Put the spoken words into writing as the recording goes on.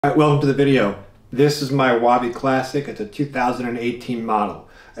Alright, welcome to the video. This is my Wabi Classic. It's a 2018 model.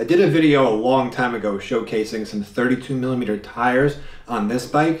 I did a video a long time ago showcasing some 32mm tires on this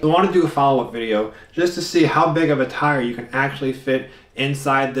bike. I want to do a follow-up video just to see how big of a tire you can actually fit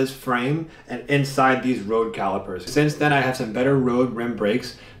inside this frame and inside these road calipers. Since then I have some better road rim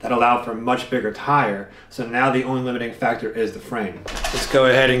brakes that allow for a much bigger tire, so now the only limiting factor is the frame. Let's go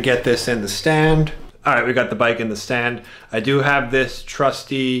ahead and get this in the stand. Alright, we got the bike in the stand. I do have this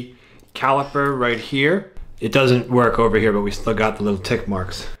trusty caliper right here. It doesn't work over here, but we still got the little tick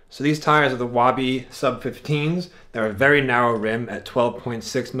marks. So these tires are the Wabi sub 15s. They're a very narrow rim at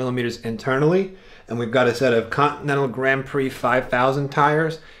 12.6mm internally. And we've got a set of Continental Grand Prix 5000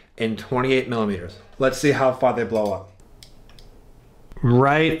 tires in 28mm. Let's see how far they blow up.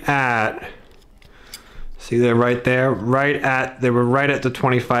 Right at, see they're right there, they were right at the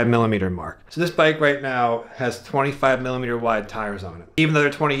 25mm mark. So this bike right now has 25mm wide tires on it. Even though they're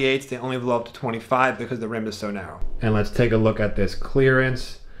 28s, they only blow up to 25 because the rim is so narrow. And let's take a look at this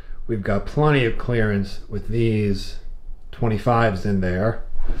clearance. We've got plenty of clearance with these 25s in there.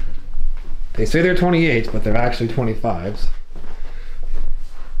 They say they're 28s, but they're actually 25s.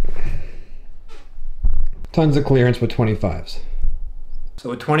 Tons of clearance with 25s.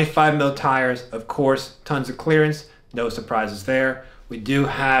 So with 25mm tires, of course, tons of clearance, no surprises there. We do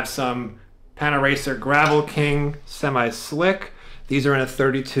have some Panaracer Gravel King semi-slick. These are in a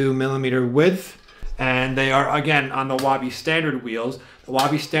 32mm width, and they are, again, on the Wabi standard wheels. The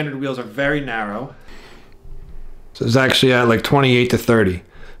Wabi standard wheels are very narrow. So it's actually at like 28 to 30.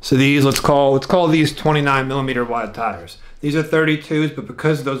 So these, let's call these 29mm wide tires. These are 32s, but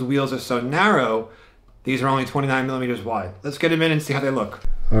because those wheels are so narrow, these are only 29mm wide. Let's get them in and see how they look.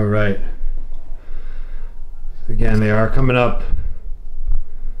 All right. Again, they are coming up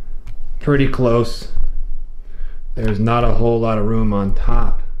pretty close. There's not a whole lot of room on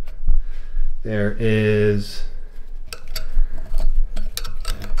top. There is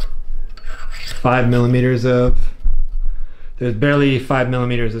 5mm of, there's barely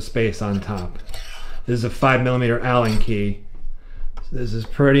 5mm of space on top. This is a 5mm Allen key. So this is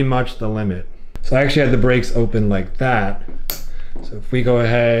pretty much the limit. So I actually had the brakes open like that. So if we go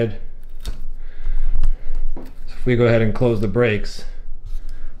ahead and close the brakes,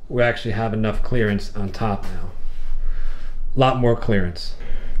 we actually have enough clearance on top now. A lot more clearance.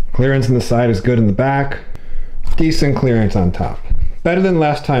 Clearance on the side is good in the back. Decent clearance on top. Better than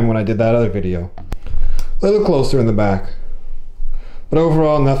last time when I did that other video. A little closer in the back. But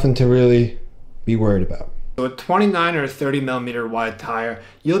overall, nothing to really be worried about. So a 29 or 30mm wide tire,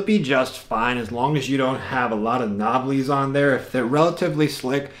 you'll be just fine as long as you don't have a lot of knobblies on there. If they're relatively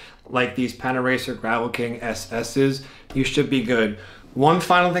slick, like these Panaracer Gravel King SS's, you should be good. One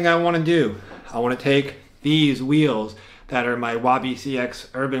final thing I want to do, I want to take these wheels that are my Wabi CX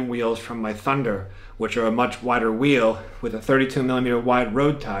Urban wheels from my Thunder, which are a much wider wheel with a 32mm wide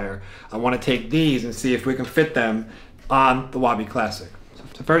road tire. I want to take these and see if we can fit them on the Wabi Classic.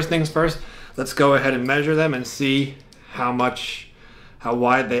 So first things first, let's go ahead and measure them and see how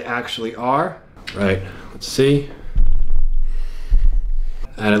wide they actually are. Right, let's see.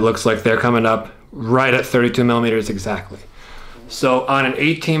 And it looks like they're coming up right at 32mm exactly. So on an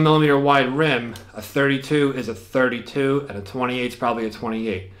 18mm wide rim, a 32 is a 32 and a 28 is probably a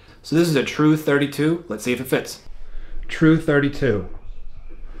 28. So this is a true 32. Let's see if it fits. True 32.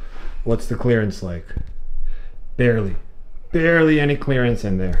 What's the clearance like? Barely any clearance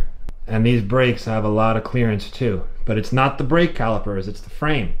in there. And these brakes have a lot of clearance too, but it's not the brake calipers, it's the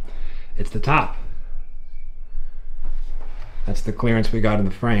frame. It's the top. That's the clearance we got in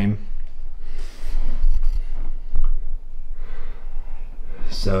the frame.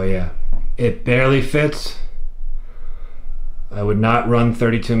 So yeah, it barely fits. I would not run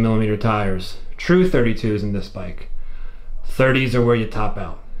 32mm tires. True 32s in this bike. 30s are where you top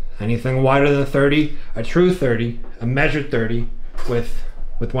out. Anything wider than 30, a true 30, a measured 30 with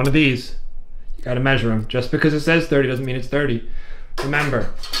one of these, you gotta measure them. Just because it says 30 doesn't mean it's 30.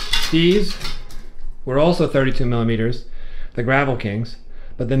 Remember, these were also 32mm, the Gravel Kings,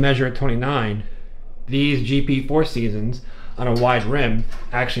 but they measure at 29. These GP 4 Seasons on a wide rim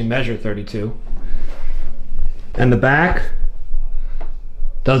actually measure 32. And the back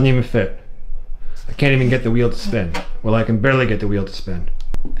doesn't even fit. I can't even get the wheel to spin. Well, I can barely get the wheel to spin.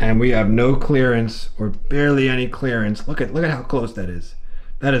 And we have no clearance, or barely any clearance. Look at how close that is.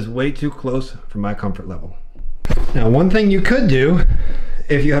 That is way too close for my comfort level. Now, one thing you could do,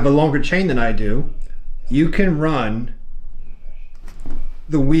 if you have a longer chain than I do, you can run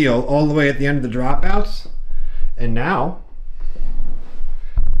the wheel all the way at the end of the dropouts, and now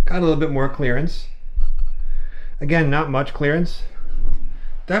got a little bit more clearance. Again, not much clearance,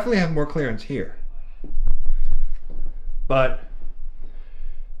 Definitely have more clearance here. But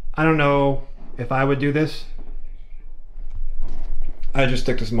I don't know if I would do this. I just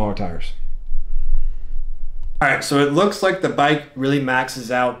stick to smaller tires. All right, so it looks like the bike really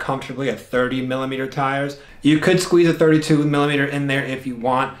maxes out comfortably at 30 millimeter tires. You could squeeze a 32 millimeter in there if you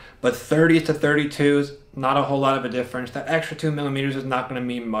want, but 30s to 32s, not a whole lot of a difference. That extra 2 millimeters is not gonna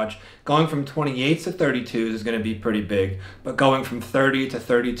mean much. Going from 28s to 32s is gonna be pretty big, but going from 30 to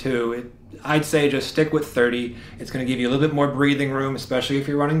 32, I'd say just stick with 30. It's going to give you a little bit more breathing room, especially if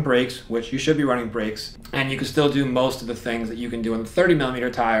you're running brakes, which you should be running brakes. And you can still do most of the things that you can do on the 30 millimeter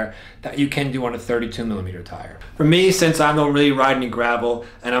tire that you can do on a 32 millimeter tire. For me, since I don't really ride any gravel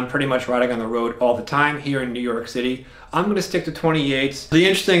and I'm pretty much riding on the road all the time here in New York City, I'm going to stick to 28s. The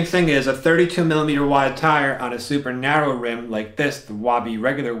interesting thing is a 32 millimeter wide tire on a super narrow rim like this, the Wabi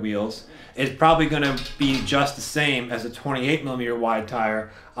regular wheels, is probably going to be just the same as a 28 millimeter wide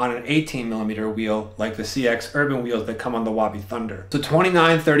tire on an 18 millimeter wheel like the CX Urban wheels that come on the Wabi Thunder. So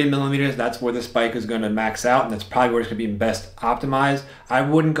 29, 30 millimeters, that's where this bike is going to max out, and that's probably where it's going to be best optimized. I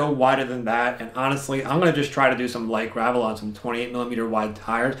wouldn't go wider than that, and honestly, I'm going to just try to do some light gravel on some 28 millimeter wide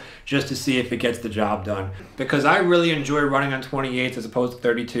tires just to see if it gets the job done. Because I really enjoy running on 28s as opposed to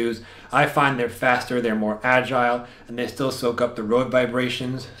 32s. I find they're faster, they're more agile, and they still soak up the road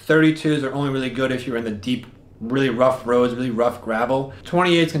vibrations. 32s are only really good if you're in the deep, really rough roads, really rough gravel.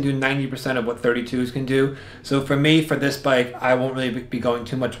 28s can do 90% of what 32s can do. So for me, for this bike, I won't really be going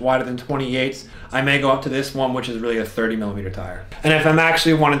too much wider than 28s. I may go up to this one, which is really a 30 millimeter tire. And if I'm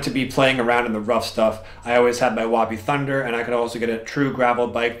actually wanting to be playing around in the rough stuff, I always have my Wabi Thunder, and I could also get a true gravel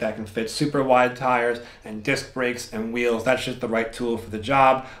bike that can fit super wide tires and disc brakes and wheels. That's just the right tool for the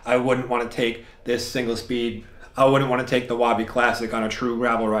job. I wouldn't want to take this single speed, I wouldn't want to take the Wabi Classic on a true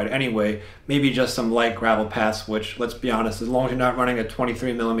gravel ride anyway. Maybe just some light gravel paths, which, let's be honest, as long as you're not running a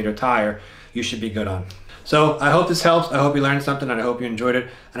 23 millimeter tire, you should be good on. So I hope this helps. I hope you learned something, and I hope you enjoyed it.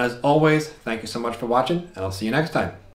 And as always, thank you so much for watching, and I'll see you next time.